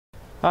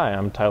Hi,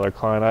 I'm Tyler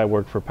Klein. I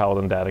work for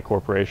Paladin Data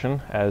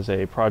Corporation as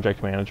a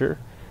project manager.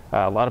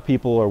 A lot of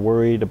people are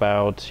worried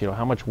about,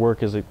 how much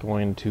work is it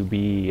going to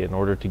be in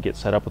order to get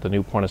set up with a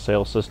new point of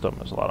sale system.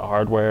 There's a lot of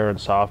hardware and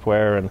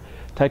software and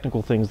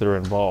technical things that are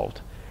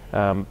involved.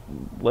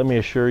 Let me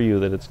assure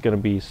you that it's going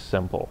to be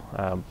simple.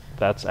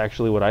 That's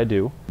actually what I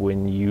do.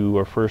 When you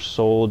are first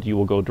sold, you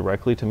will go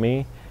directly to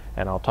me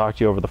and I'll talk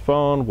to you over the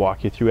phone,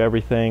 walk you through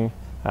everything.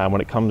 When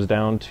it comes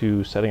down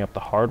to setting up the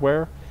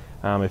hardware,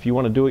 if you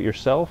want to do it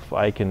yourself,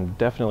 I can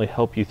definitely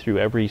help you through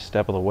every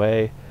step of the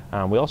way.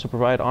 We also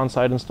provide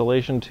on-site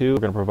installation too. We're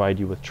going to provide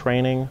you with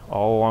training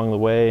all along the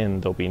way,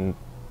 and there'll be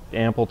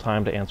ample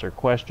time to answer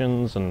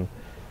questions and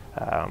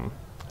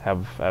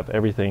have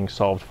everything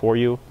solved for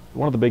you.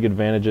 One of the big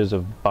advantages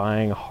of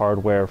buying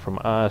hardware from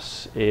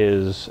us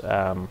is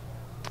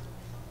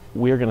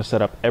we are going to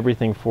set up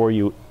everything for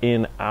you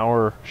in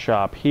our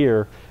shop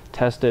here,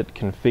 test it,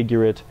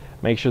 configure it,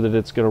 make sure that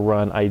it's going to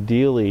run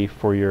ideally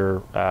for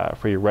your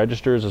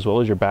registers as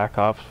well as your back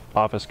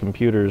office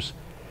computers.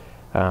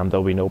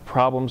 There'll be no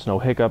problems, no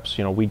hiccups.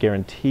 We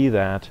guarantee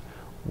that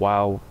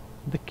while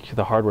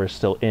the hardware is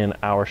still in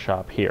our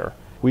shop here.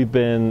 We've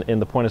been in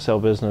the point of sale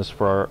business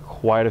for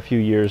quite a few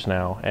years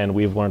now, and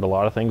we've learned a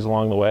lot of things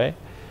along the way,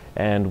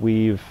 and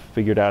we've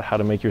figured out how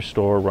to make your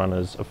store run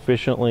as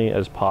efficiently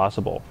as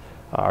possible.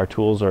 Our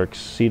tools are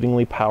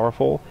exceedingly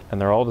powerful,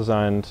 and they're all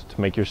designed to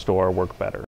make your store work better.